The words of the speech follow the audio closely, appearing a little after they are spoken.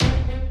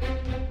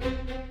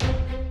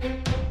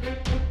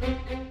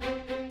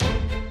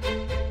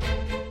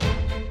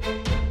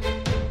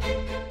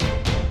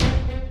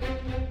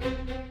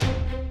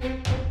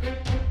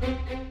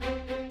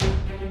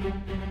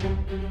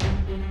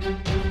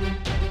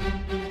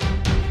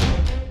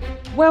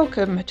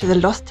Welcome to the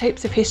Lost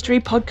Tapes of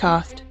History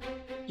podcast.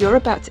 You're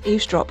about to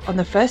eavesdrop on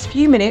the first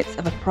few minutes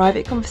of a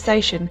private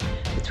conversation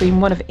between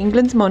one of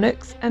England's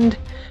monarchs and,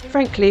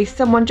 frankly,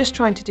 someone just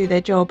trying to do their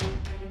job.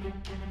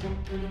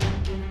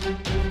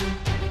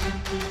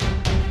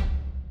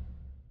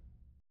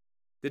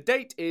 The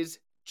date is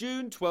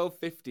June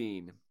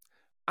 1215.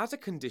 As a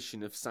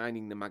condition of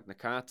signing the Magna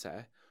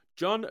Carta,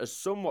 John has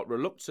somewhat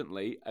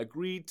reluctantly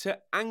agreed to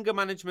anger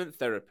management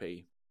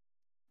therapy.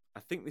 I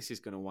think this is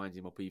going to wind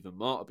him up even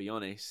more, to be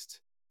honest.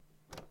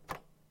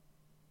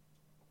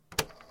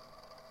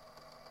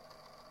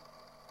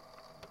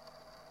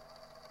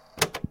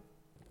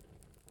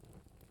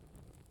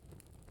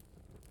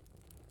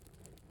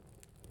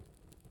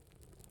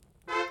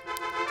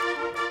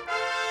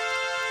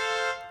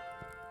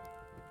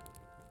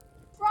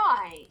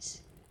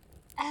 Right.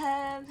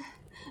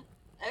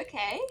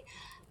 Okay.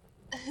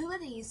 Who are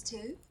these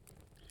two?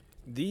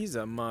 These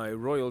are my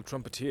royal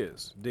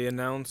trumpeters. They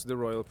announce the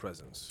royal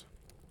presence.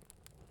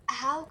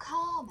 How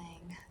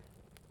calming.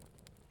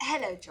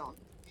 Hello, John.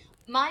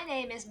 My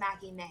name is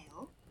Maggie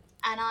Nail,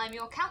 and I'm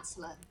your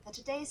counsellor for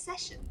today's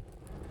session.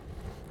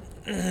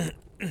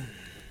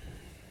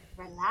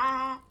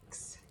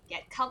 Relax.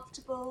 Get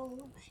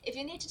comfortable. If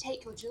you need to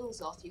take your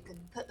jewels off, you can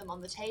put them on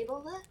the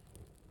table there.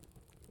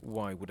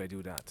 Why would I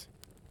do that?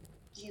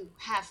 You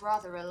have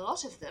rather a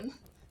lot of them.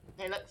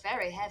 They look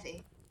very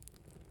heavy.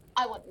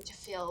 I want you to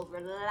feel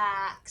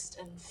relaxed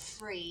and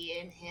free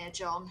in here,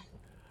 John.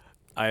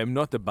 I am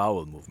not a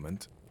bowel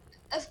movement.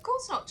 Of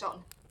course not,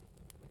 John.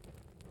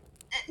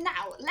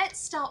 Now, let's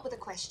start with a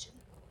question.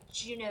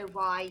 Do you know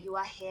why you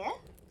are here?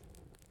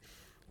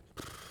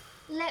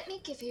 Let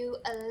me give you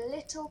a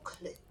little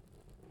clue.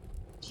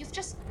 You've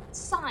just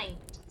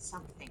signed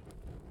something.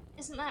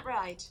 Isn't that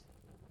right?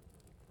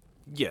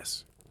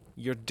 Yes,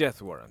 your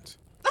death warrant.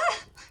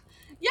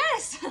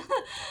 Yes!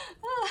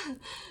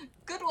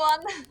 Good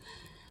one.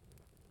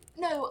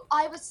 No,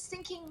 I was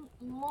thinking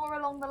more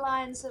along the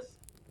lines of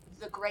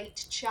the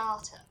Great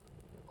Charter,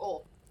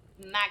 or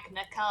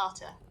Magna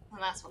Carta,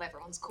 and that's what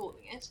everyone's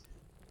calling it.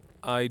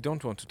 I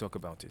don't want to talk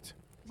about it.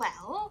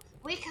 Well,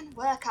 we can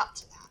work up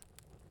to that.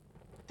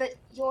 But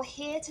you're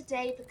here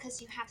today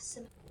because you have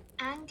some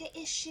anger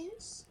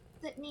issues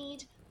that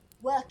need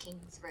working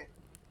through.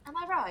 Am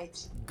I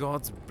right?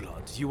 God's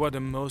blood, you are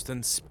the most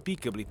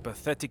unspeakably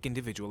pathetic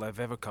individual I've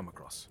ever come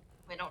across.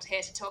 We're not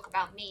here to talk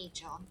about me,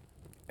 John.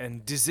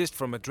 And desist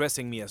from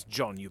addressing me as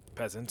John, you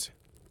peasant.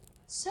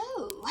 So,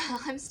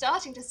 I'm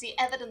starting to see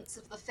evidence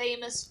of the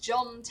famous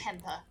John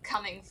temper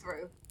coming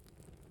through.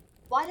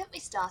 Why don't we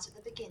start at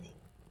the beginning?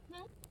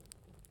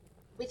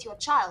 With your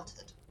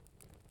childhood.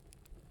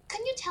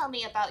 Can you tell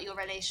me about your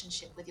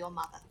relationship with your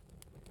mother?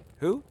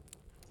 Who?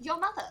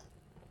 Your mother,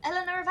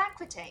 Eleanor of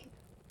Aquitaine.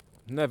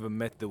 Never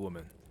met the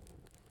woman.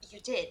 You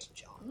did,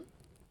 John.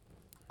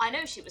 I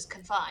know she was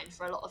confined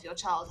for a lot of your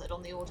childhood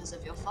on the orders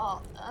of your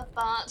father,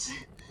 but...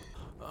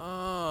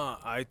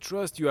 I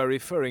trust you are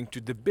referring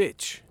to the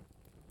bitch.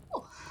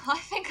 Oh, I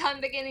think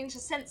I'm beginning to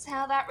sense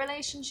how that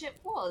relationship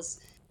was.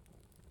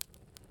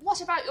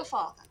 What about your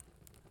father?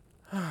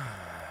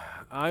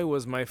 I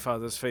was my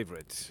father's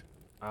favorite.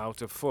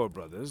 Out of 4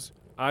 brothers,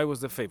 I was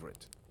the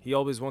favorite. He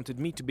always wanted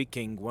me to be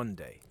king one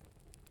day.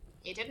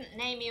 He didn't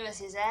name you as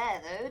his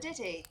heir, though, did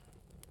he?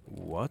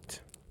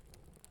 What?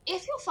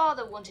 If your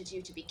father wanted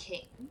you to be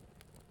king,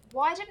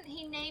 why didn't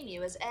he name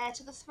you as heir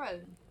to the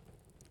throne?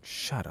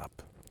 Shut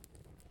up.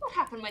 What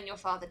happened when your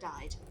father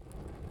died?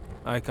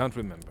 I can't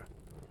remember.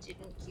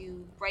 Didn't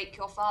you break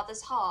your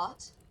father's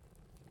heart?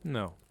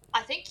 No.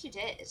 I think you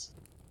did.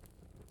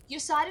 You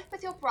sided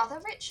with your brother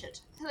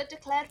Richard, who had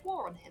declared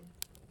war on him.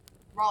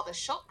 Rather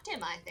shocked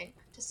him, I think,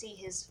 to see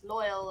his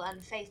loyal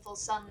and faithful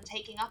son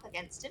taking up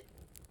against him.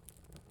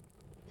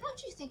 How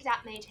do you think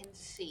that made him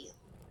feel?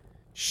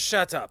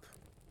 Shut up!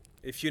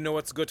 If you know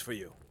what's good for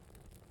you.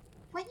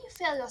 When you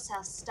feel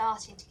yourself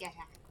starting to get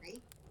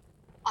angry,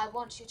 I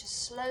want you to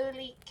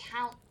slowly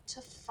count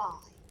to 5.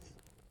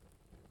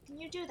 Can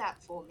you do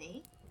that for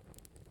me?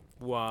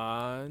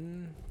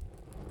 1,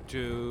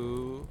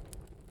 2,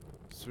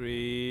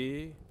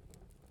 3,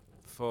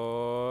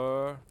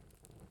 4,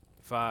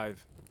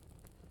 5.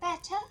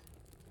 Better?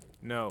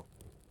 No.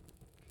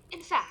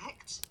 In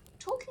fact,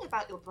 talking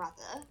about your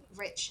brother,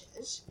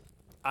 Richard...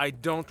 I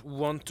don't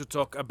want to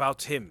talk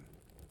about him.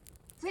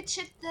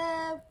 Richard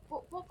the...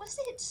 what was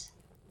it?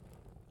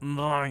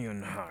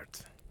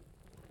 Lionheart.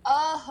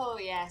 Oh,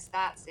 yes,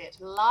 that's it.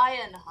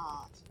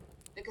 Lionheart.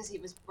 Because he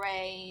was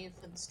brave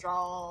and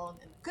strong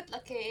and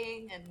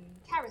good-looking and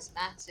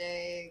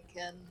charismatic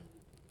and...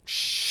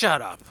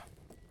 Shut up!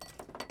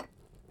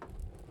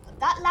 Put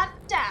that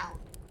lamp down,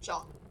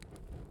 John.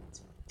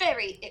 It's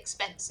very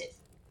expensive.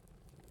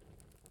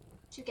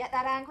 Do you get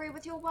that angry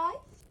with your wife?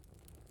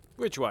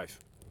 Which wife?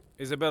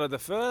 Isabella the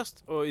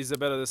First or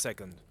Isabella the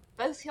Second?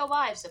 Both your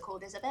wives are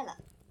called Isabella.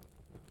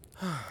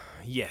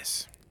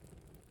 Yes.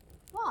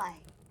 Why?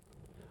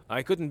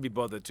 I couldn't be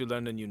bothered to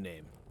learn a new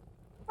name.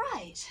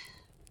 Right.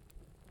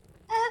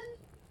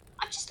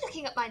 I'm just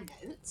looking at my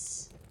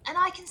notes, and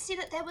I can see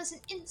that there was an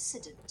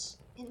incident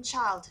in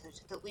childhood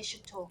that we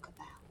should talk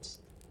about.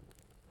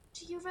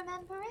 Do you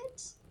remember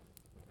it?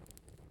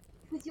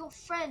 With your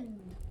friend,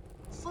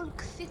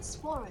 Fulk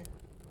Fitzwarren.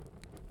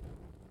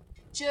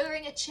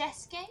 During a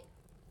chess game?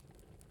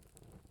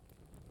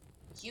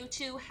 You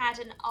two had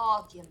an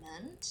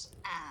argument,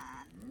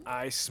 and...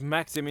 I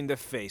smacked him in the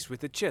face with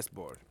the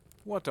chessboard.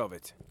 What of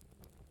it?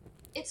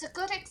 It's a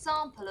good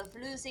example of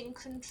losing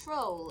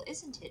control,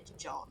 isn't it,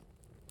 John?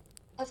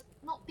 Of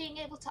not being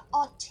able to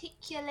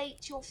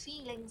articulate your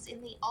feelings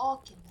in the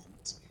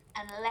argument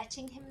and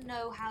letting him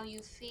know how you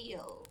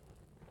feel.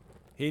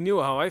 He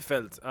knew how I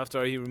felt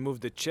after he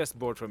removed the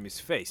chessboard from his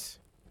face.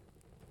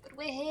 But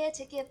we're here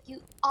to give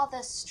you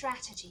other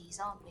strategies,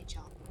 aren't we,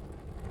 John?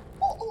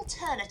 What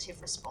alternative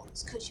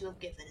response could you have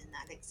given in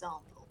that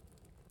example?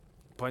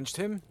 Punched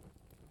him?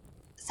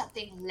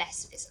 Something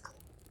less physical.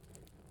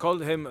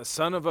 Called him a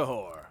son of a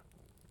whore.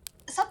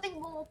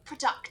 Something more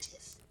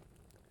productive.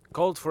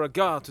 Called for a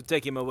guard to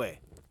take him away.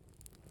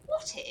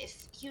 What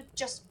if you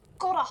just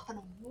got up and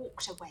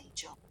walked away,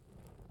 John?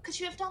 Could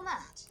you have done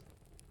that?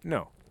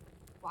 No,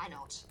 Why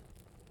not?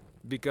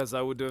 because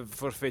I would have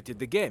forfeited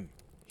the game.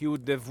 He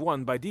would have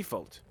won by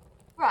default.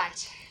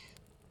 Right.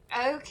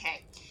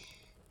 Okay.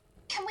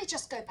 Can we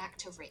just go back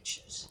to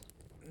Richard?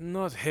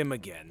 Not him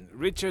again.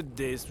 Richard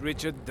this,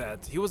 Richard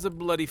that. He was a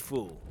bloody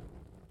fool.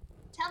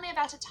 Tell me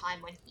about a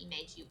time when he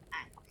made you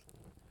angry.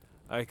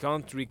 I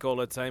can't recall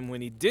a time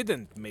when he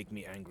didn't make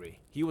me angry.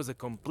 He was a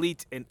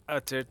complete and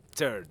utter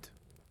turd.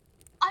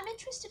 I'm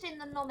interested in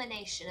the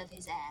nomination of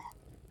his heir.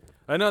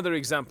 Another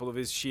example of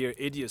his sheer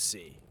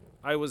idiocy.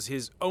 I was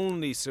his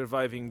only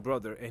surviving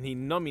brother, and he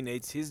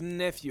nominates his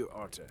nephew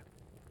Arthur.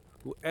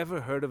 Who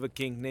ever heard of a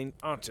king named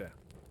Arthur?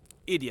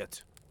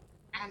 Idiot.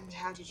 And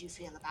how did you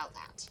feel about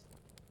that?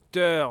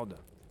 Turd.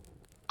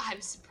 I'm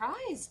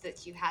surprised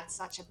that you had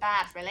such a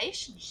bad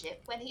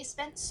relationship when he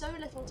spent so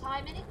little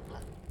time in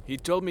England. He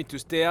told me to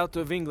stay out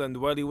of England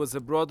while he was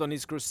abroad on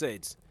his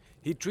crusades.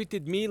 He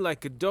treated me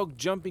like a dog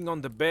jumping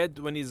on the bed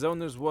when his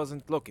owners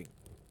wasn't looking.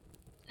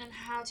 And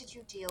how did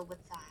you deal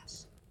with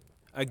that?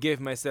 I gave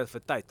myself a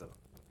title.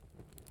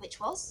 Which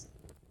was?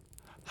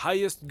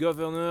 Highest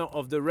governor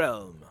of the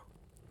realm.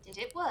 Did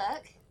it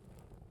work?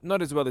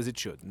 Not as well as it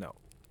should, no.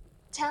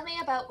 Tell me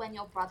about when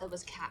your brother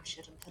was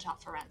captured and put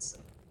up for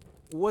ransom.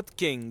 What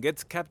king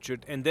gets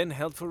captured and then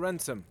held for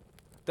ransom?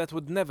 That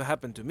would never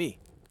happen to me.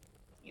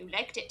 You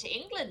legged it to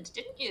England,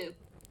 didn't you?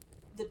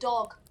 The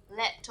dog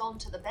leapt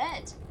onto the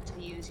bed,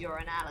 to use your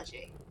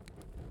analogy.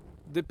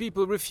 The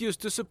people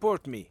refused to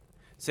support me.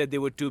 Said they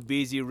were too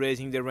busy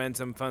raising the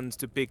ransom funds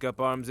to pick up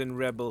arms and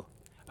rebel.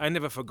 I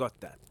never forgot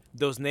that.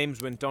 Those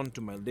names went on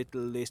to my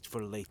little list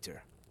for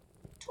later.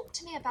 Talk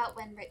to me about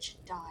when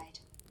Richard died.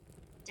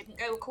 Didn't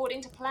go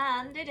according to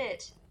plan, did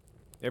it?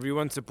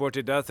 Everyone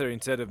supported Arthur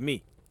instead of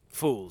me.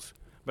 Fools.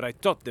 But I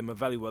taught them a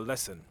valuable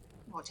lesson.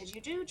 What did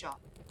you do, John?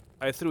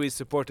 I threw his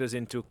supporters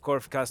into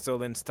Corfe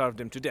Castle and starved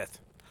them to death.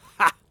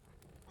 Ha!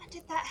 And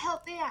did that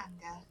help the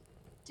anger?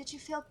 Did you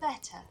feel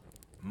better?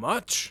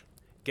 Much?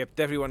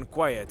 Kept everyone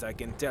quiet, I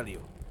can tell you.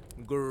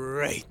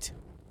 Great.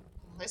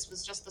 This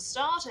was just the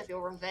start of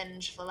your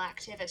revengeful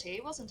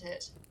activity, wasn't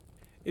it?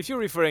 If you're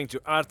referring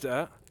to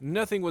Arthur,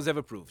 nothing was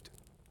ever proved.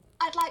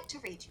 I'd like to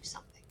read you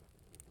something.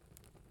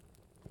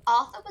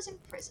 Arthur was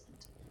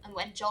imprisoned, and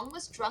when John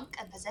was drunk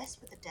and possessed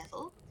with the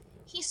devil,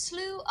 he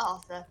slew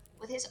Arthur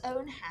with his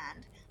own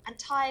hand, and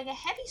tying a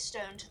heavy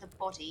stone to the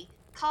body,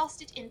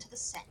 cast it into the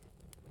Seine.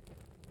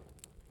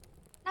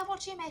 Now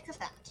what do you make of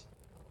that?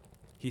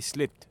 He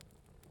slipped.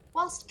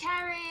 Whilst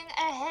carrying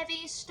a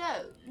heavy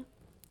stone?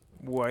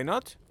 Why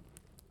not?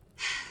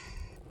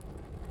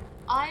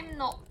 I'm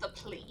not the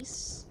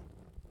police.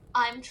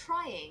 I'm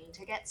trying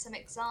to get some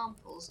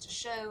examples to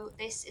show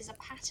this is a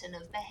pattern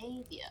of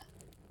behaviour.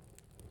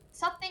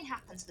 Something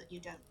happens that you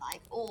don't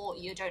like, or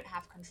you don't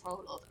have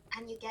control of,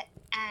 and you get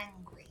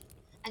angry,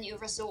 and you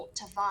resort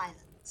to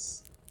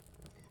violence.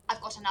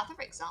 I've got another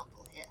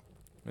example here.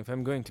 If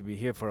I'm going to be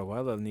here for a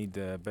while, I'll need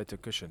a better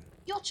cushion.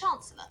 Your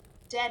Chancellor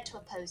dared to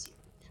oppose you,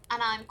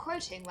 and I'm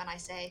quoting when I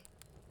say,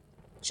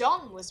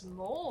 John was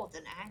more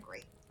than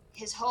angry.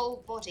 His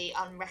whole body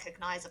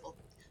unrecognisable.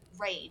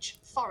 Rage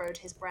furrowed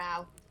his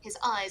brow. His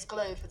eyes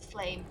glowed with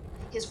flame.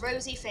 His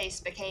rosy face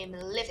became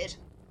livid.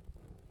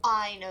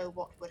 I know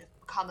what would have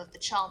become of the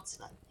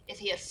Chancellor if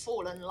he had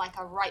fallen like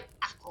a ripe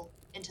apple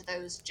into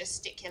those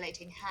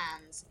gesticulating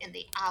hands in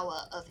the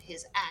hour of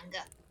his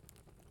anger.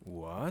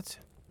 What?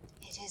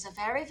 It is a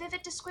very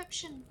vivid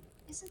description,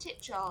 isn't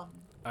it, John?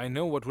 I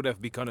know what would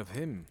have become of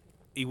him.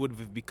 He would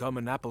have become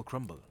an apple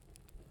crumble.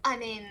 I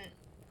mean,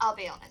 I'll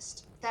be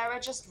honest. There are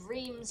just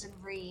reams and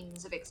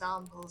reams of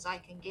examples I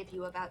can give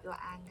you about your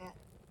anger.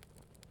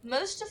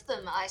 Most of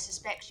them, I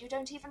suspect, you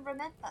don't even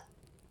remember.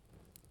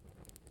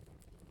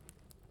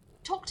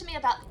 Talk to me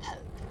about the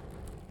Pope.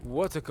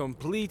 What a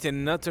complete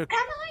and utter... Can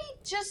I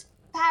just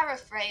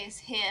paraphrase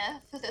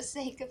here for the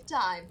sake of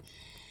time?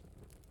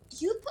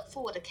 You put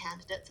forward a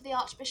candidate for the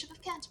Archbishop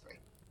of Canterbury.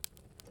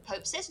 The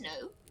Pope says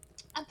no,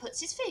 and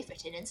puts his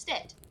favourite in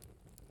instead.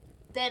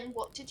 Then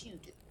what did you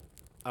do?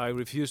 I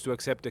refused to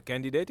accept a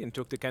candidate and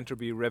took the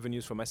Canterbury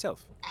revenues for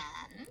myself.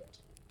 And?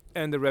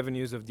 And the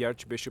revenues of the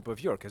Archbishop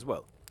of York as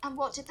well. And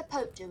what did the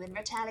Pope do in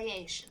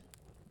retaliation?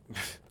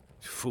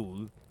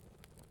 Fool.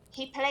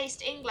 He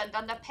placed England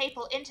under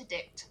papal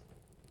interdict.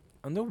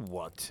 Under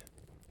what?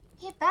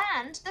 He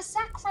banned the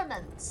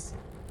sacraments.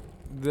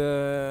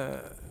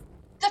 The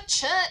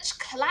church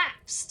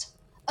collapsed.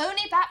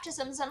 Only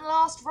baptisms and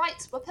last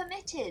rites were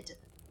permitted.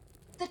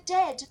 The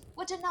dead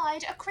were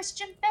denied a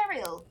Christian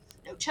burial.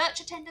 No church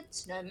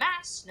attendance, no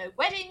mass, no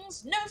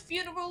weddings, no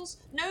funerals,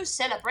 no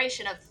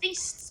celebration of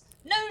feasts,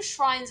 no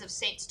shrines of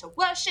saints to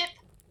worship.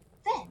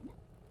 Then,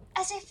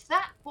 as if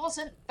that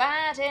wasn't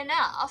bad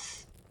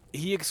enough...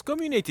 He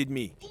excommunicated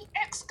me. He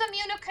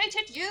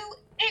excommunicated you?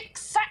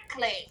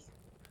 Exactly!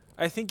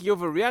 I think you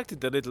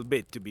overreacted a little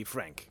bit, to be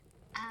frank.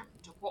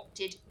 And what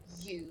did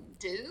you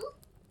do?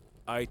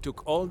 I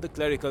took all the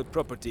clerical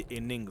property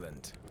in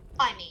England.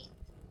 I mean,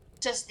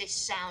 does this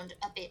sound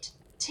a bit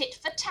tit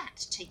for tat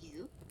to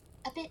you?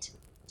 A bit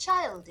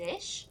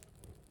childish?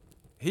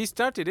 He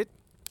started it.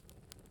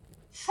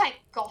 Thank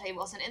God he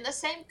wasn't in the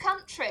same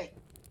country.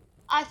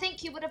 I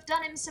think you would have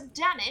done him some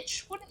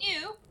damage, wouldn't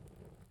you?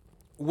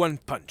 One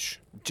punch,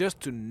 just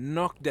to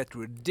knock that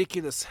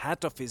ridiculous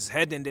hat off his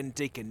head and then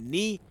take a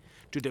knee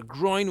to the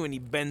groin when he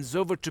bends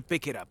over to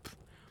pick it up.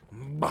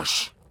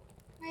 Bosh!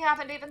 We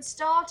haven't even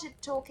started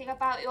talking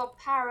about your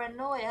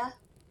paranoia.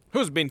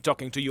 Who's been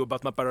talking to you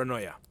about my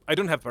paranoia? I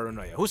don't have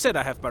paranoia. Who said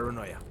I have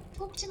paranoia?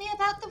 Talk to me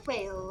about the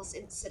Wales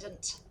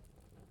incident.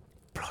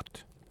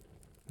 Plot.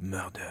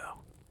 Murder.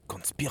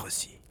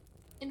 Conspiracy.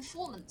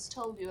 Informants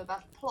told you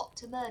about a plot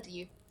to murder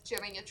you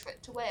during your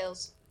trip to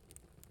Wales.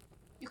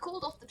 You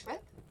called off the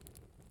trip.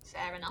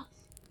 Fair enough.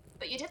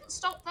 But you didn't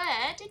stop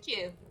there, did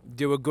you?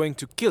 They were going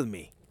to kill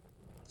me.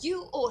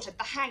 You ordered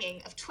the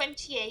hanging of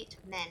 28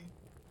 men.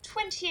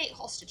 28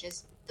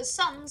 hostages, the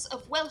sons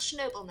of Welsh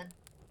noblemen.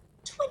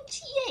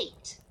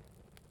 28?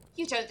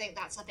 You don't think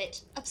that's a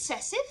bit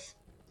obsessive?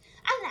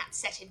 And that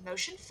set in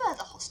motion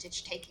further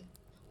hostage-taking.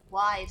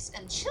 Wives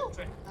and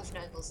children of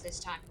nobles this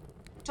time.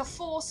 To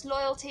force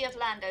loyalty of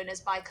landowners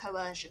by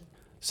coercion.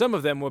 Some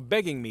of them were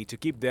begging me to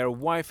keep their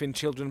wife and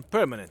children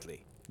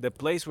permanently. The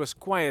place was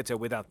quieter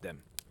without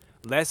them.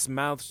 Less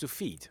mouths to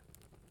feed.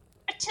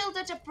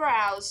 Matilda de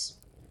Browse.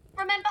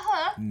 Remember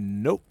her?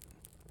 Nope.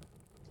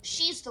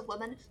 She's the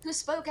woman who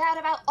spoke out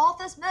about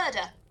Arthur's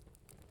murder.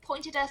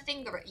 Pointed her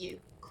finger at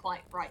you,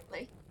 quite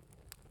rightly.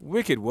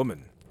 Wicked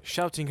woman,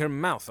 shouting her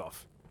mouth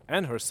off.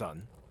 And her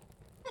son.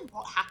 And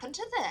what happened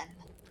to them?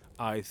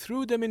 I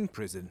threw them in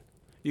prison.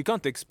 You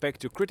can't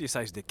expect to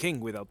criticize the king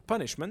without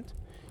punishment.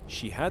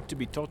 She had to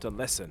be taught a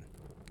lesson.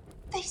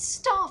 They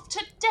starved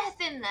to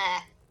death in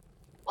there.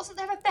 Wasn't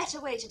there a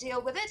better way to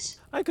deal with it?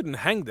 I couldn't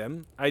hang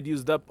them. I'd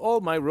used up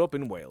all my rope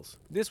in Wales.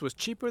 This was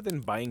cheaper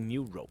than buying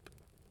new rope.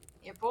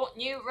 You bought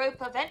new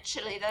rope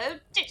eventually, though,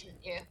 didn't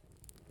you?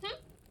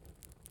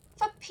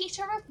 For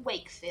Peter of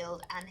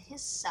Wakefield and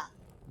his son.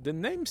 The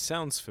name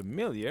sounds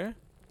familiar.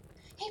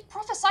 He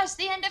prophesied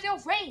the end of your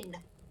reign.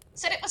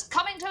 Said it was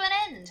coming to an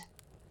end.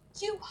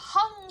 You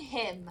hung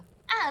him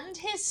and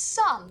his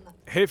son.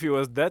 If he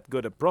was that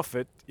good a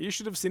prophet, he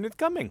should have seen it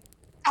coming.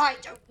 I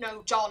don't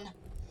know, John.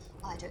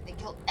 I don't think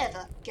you'll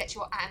ever get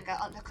your anger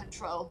under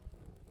control.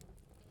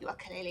 You are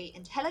clearly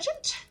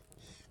intelligent,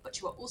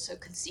 but you are also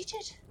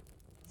conceited,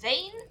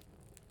 vain,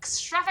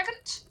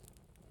 extravagant,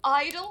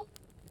 idle,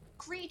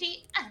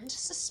 greedy, and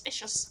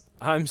suspicious.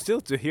 I'm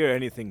still to hear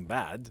anything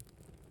bad.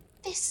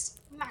 This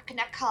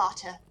Magna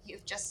Carta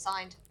you've just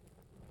signed,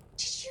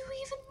 did you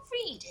even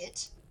read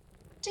it?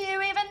 Do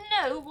you even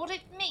know what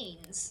it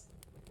means?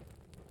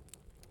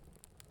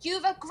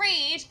 You've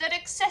agreed that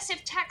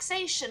excessive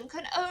taxation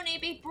can only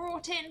be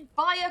brought in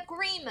by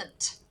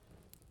agreement.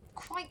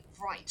 Quite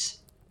right.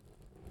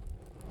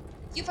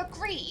 You've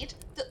agreed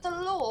that the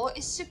law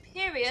is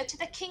superior to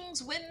the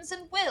king's whims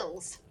and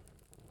wills.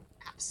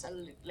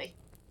 Absolutely.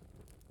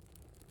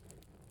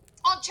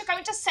 Aren't you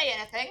going to say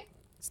anything?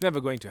 It's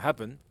never going to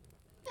happen.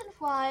 And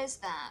why is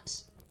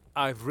that?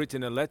 I've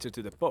written a letter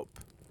to the Pope.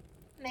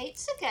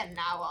 Mates again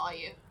now, are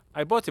you?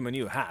 I bought him a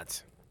new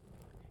hat.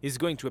 He's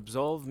going to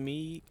absolve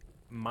me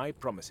my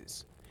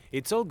promises.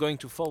 It's all going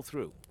to fall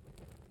through.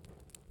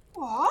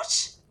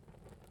 What?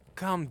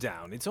 Calm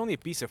down. It's only a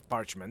piece of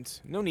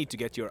parchment. No need to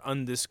get your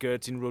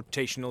underskirts in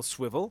rotational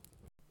swivel.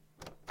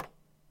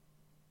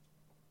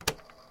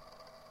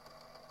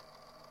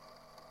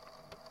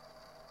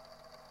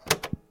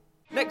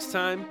 Next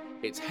time,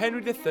 it's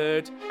Henry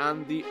III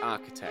and the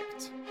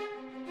Architect.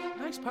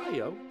 Nice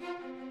patio.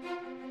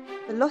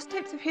 The Lost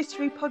Tapes of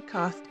History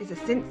podcast is a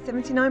Since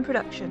 79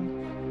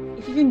 production.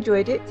 If you've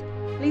enjoyed it,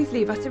 please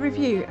leave us a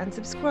review and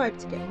subscribe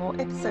to get more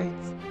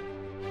episodes.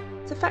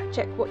 To fact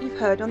check what you've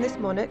heard on this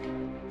monarch,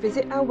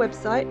 visit our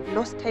website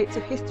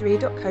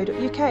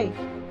losttapesofhistory.co.uk.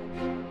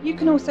 You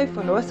can also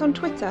follow us on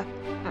Twitter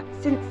at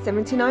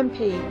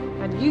Since79p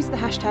and use the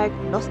hashtag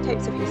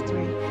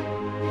LostTapesOfHistory.